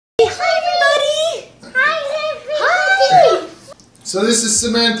So this is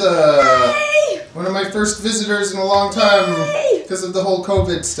Samantha. Hey! One of my first visitors in a long time because of the whole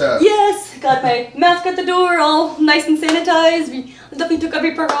COVID stuff. Yes, got my mask at the door, all nice and sanitized. We definitely took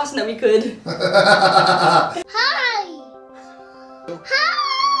every precaution that we could. Hi! Hi!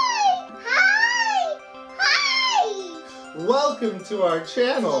 Hi! Hi! Welcome to our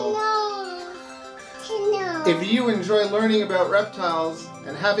channel. Hello. If you enjoy learning about reptiles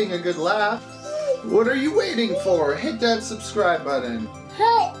and having a good laugh, what are you waiting for? Hit that subscribe button.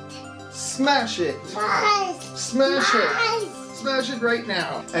 Hit. Smash it. Smash it. Smash it right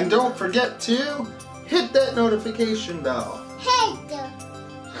now. And don't forget to hit that notification bell. Hit.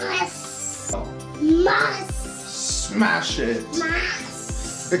 Smash it.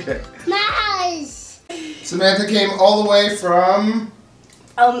 Okay. Smash. Samantha came all the way from...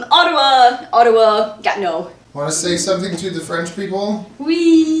 Ottawa, Gatineau. Want to say something to the French people?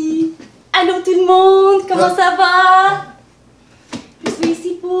 Oui. Allô tout le monde, comment ça va? Je suis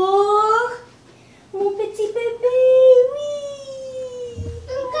ici pour mon petit bébé, oui.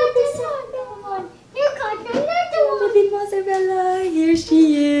 You got another one. Baby mozzarella, here she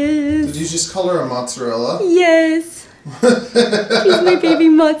is. Did you just call her a mozzarella? Yes. She's my baby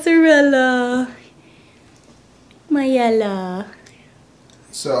mozzarella. Mayella.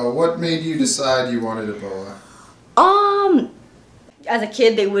 So, what made you decide you wanted a boa? As a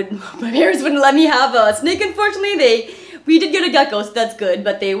kid, my parents wouldn't let me have a snake, unfortunately. We did get a gecko, so that's good,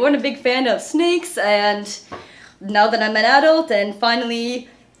 but they weren't a big fan of snakes, and now that I'm an adult and finally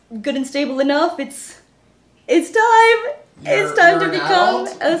good and stable enough, it's time. It's time to become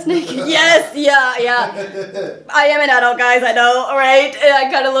a snake. Yes, yeah. I am an adult, guys, I know, right? I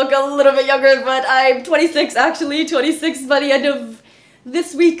kind of look a little bit younger, but I'm 26, actually. 26 by the end of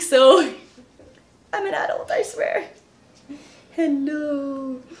this week, so I'm an adult, I swear.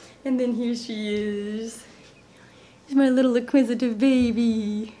 Hello. And then here she is. She's my little acquisitive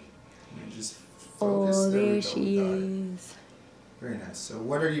baby. Just oh, there she is. Very nice. So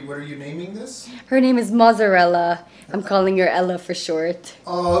what are you naming this? Her name is Mozzarella. I'm calling her Ella for short.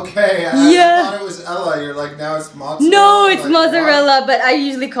 Oh, okay. I thought it was Ella. You're like, now it's mozzarella? No, it's like, Mozzarella, what? but I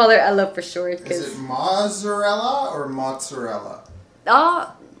usually call her Ella for short. Is it mozzarella or mozzarella?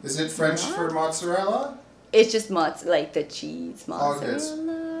 Is it French for mozzarella? It's just like the cheese,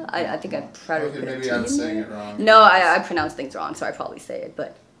 mozzarella. Oh, I think I probably put maybe tea I'm in saying there. it wrong. No, I pronounce things wrong, so I probably say it.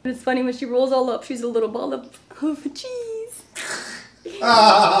 But it's funny when she rolls all up, she's a little ball of cheese. She's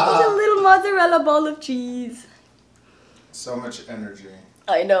a little mozzarella ball of cheese. So much energy.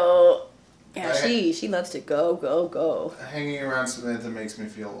 I know. Yeah, she loves to go. Hanging around Samantha makes me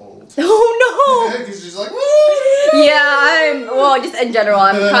feel old. Oh no! Because she's like, woo! Yeah, just in general,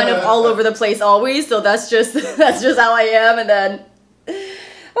 I'm kind of all over the place always, so that's just how I am, and then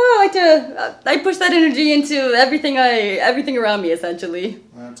I push that energy into everything around me, essentially.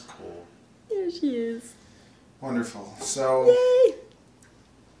 That's cool. There she is. Wonderful. So, yay!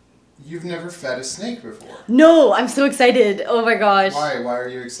 You've never fed a snake before? No, I'm so excited. Oh my gosh. Why? Why are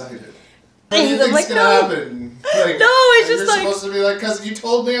you excited? What do you I'm think's gonna happen? Like, no, it's just like... You're supposed to be like, cousin, you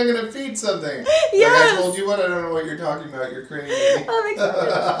told me I'm gonna feed something. Yes. Like, I told you what? I don't know what you're talking about. You're crazy. I'm excited.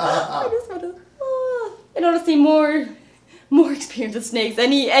 I just want to see more experience with snakes.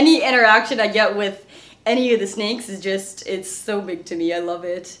 Any interaction I get with any of the snakes is just, it's so big to me. I love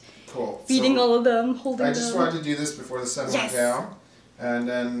it. Cool. Feeding all of them, holding them. I just wanted to do this before the sun went down. And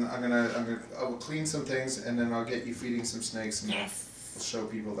then I will clean some things, and then I'll get you feeding some snakes, and we'll show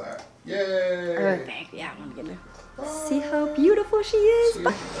people that. Yay! Perfect. Yeah, I'm gonna see how beautiful she is.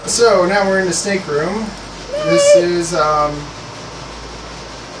 So now we're in the snake room. Yay! This is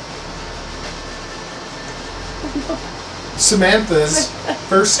Samantha's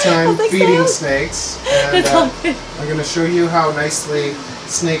first time feeding snakes, and I'm gonna show you how nicely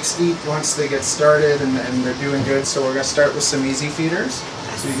snakes eat once they get started and they're doing good. So we're going to start with some easy feeders.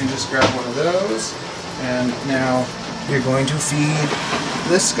 So you can just grab one of those, and now you're going to feed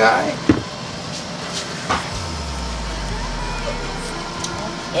this guy.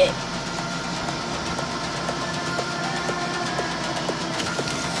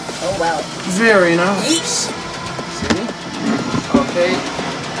 Oh wow. Very nice. See? Okay.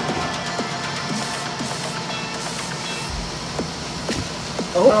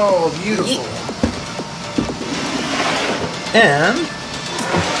 Oh, beautiful. And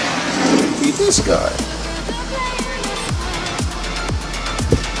feed this guy.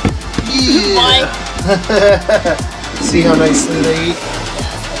 Yeah. See how nicely they eat?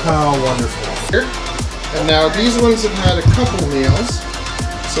 How wonderful. And now these ones have had a couple meals,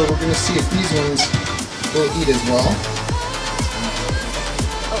 so we're going to see if these ones will eat as well.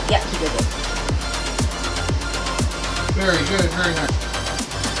 Oh, yeah, he did it. Very good, very nice.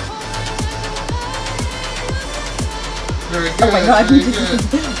 Very good. Oh my god. Very good.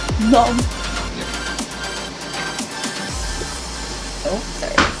 No. Yeah. Oh,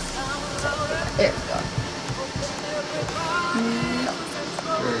 sorry. There we go. No.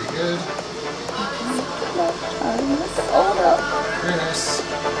 Very good. Oh no. Very nice.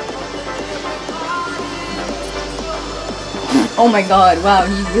 Oh my god, wow,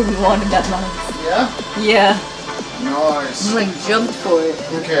 he really wanted that mouse. Yeah? Yeah. Nice. He like jumped for it.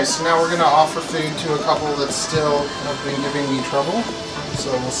 Okay, so now we're going to offer food to a couple that still have been giving me trouble.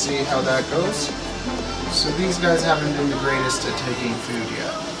 So we'll see how that goes. So these guys haven't been the greatest at taking food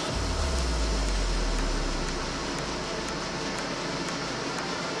yet.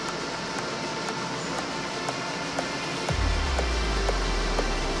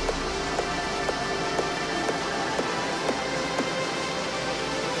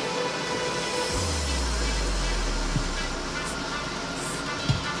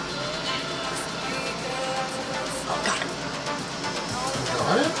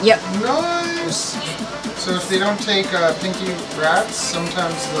 Yep. Nice! So if they don't take pinky rats,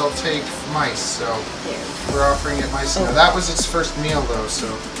 sometimes they'll take mice, so we're offering it mice now. That was its first meal though, so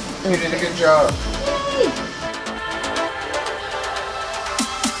you did a good job.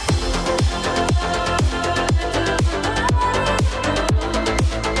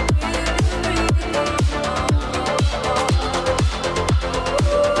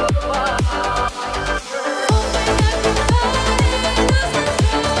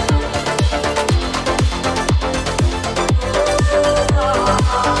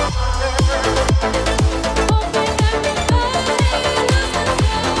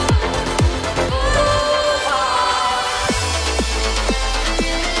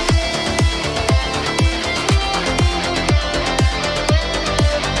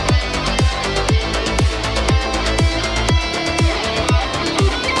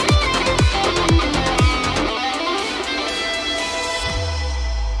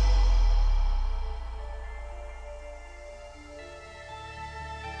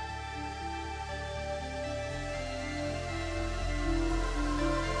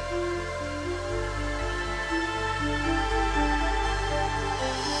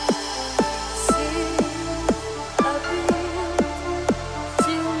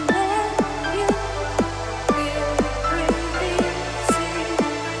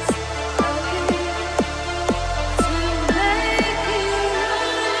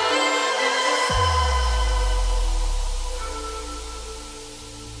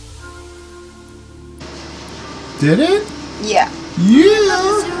 Did it? Yeah.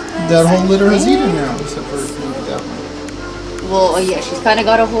 Yeah! That whole litter has eaten now, except for maybe that one. Well, yeah, she's kind of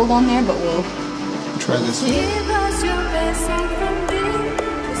got a hold on there, but we'll try this one.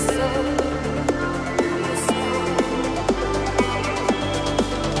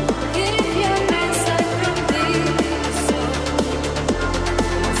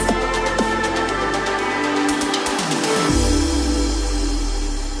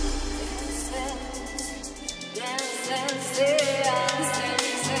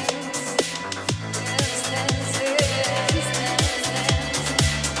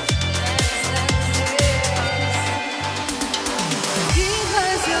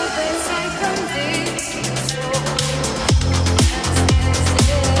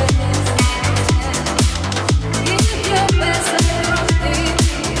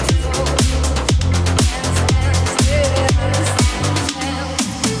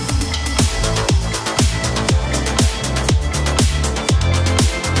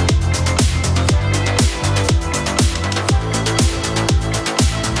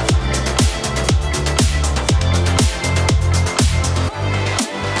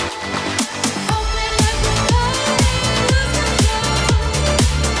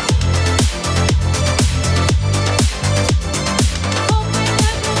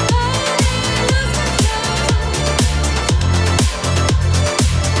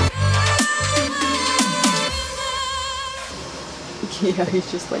 Yeah,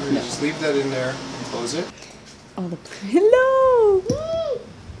 he's just like, no. Just leave that in there and close it. Oh, the hello!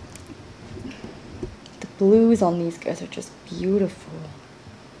 The blues on these guys are just beautiful.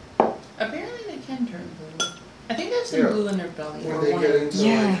 Apparently they can turn blue. I think there's some blue in their belly. When they get into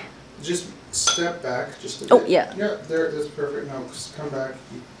like, just step back just a bit. Oh, yeah. Yeah, there, that's perfect. No, just come back.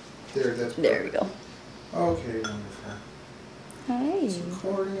 There, that's perfect. There we go. Okay, wonderful. Hi. It's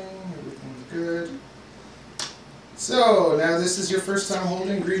recording, everything's good. So, now this is your first time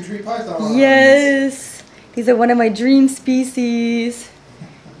holding green tree pythons. Yes! These are one of my dream species.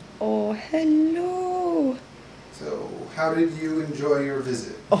 Oh, hello! So, how did you enjoy your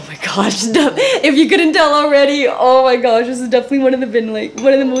visit? Oh my gosh, if you couldn't tell already, oh my gosh, this is definitely one of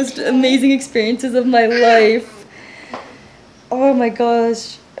the most amazing experiences of my life. Oh my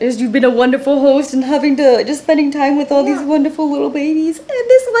gosh. You've been a wonderful host and having to just spending time with all these wonderful little babies and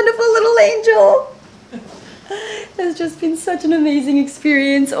this wonderful little angel. It's just been such an amazing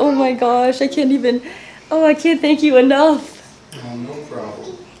experience. Oh my gosh, I can't thank you enough. Oh, no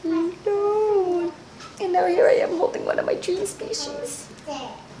problem. No. And now here I am holding one of my dream species.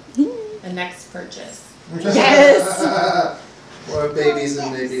 The next purchase. Yes. We'll have babies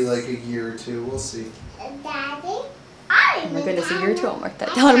in maybe like a year or two. We'll see. Daddy? Oh my goodness, a year or two, I'll mark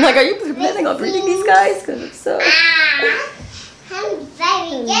that down. I'm like, are you planning on breeding these guys? Because if so. I'm very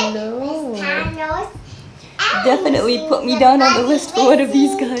good. No. Miss Thanos. Definitely put me down on the list for one of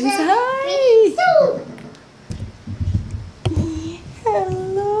these guys. Hi!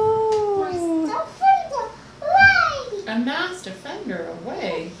 Hello! A masked offender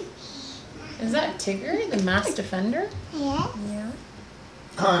away. Is that Tigger, the masked offender? Yeah. Yeah.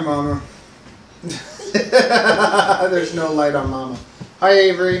 Hi, Mama. There's no light on Mama. Hi,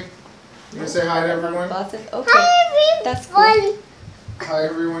 Avery. You gonna say hi to everyone? Okay, Hi, that's cool. Hi,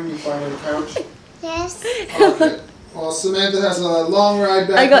 everyone. You find on the couch? Yes. Okay. Well, Samantha has a long ride I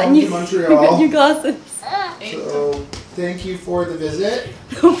back got home new, to Montreal. I got new glasses. So, thank you for the visit.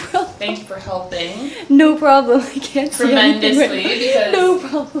 No problem. Thank you for helping No problem. I can't see anything tremendously right now. because No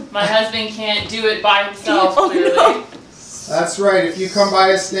problem. my husband can't do it by himself, Oh, clearly. no. That's right. If you come buy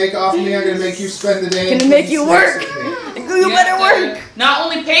a snake off me, I'm going to make you spend the day. Gonna and make clean you snakes work. with me. You better have work. to not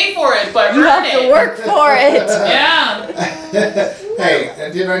only pay for it, but You earn have to it. work for it. Yeah.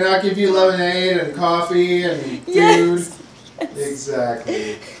 Hey, did I not give you lemonade and coffee and food? Yes.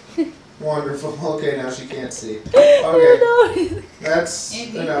 Exactly. Wonderful. Okay, now she can't see. Okay, Oh, no. that's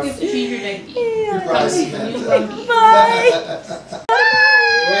Maybe you enough. have to change your diaper. Goodbye, Comfy, Samantha. new comfy. Bye.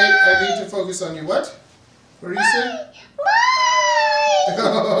 Wait, I need to focus on you. What? What are you saying?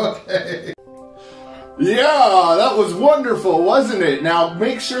 Okay. Yeah, that was wonderful, wasn't it? Now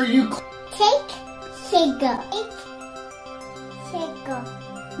make sure you... Take, figure. Figure.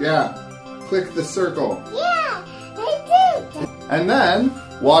 Yeah, click the circle. Yeah, I did. And then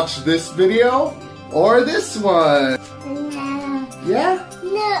watch this video or this one. No. Yeah?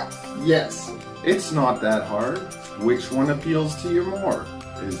 No. Yes. It's not that hard. Which one appeals to you more?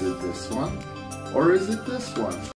 Is it this one or is it this one?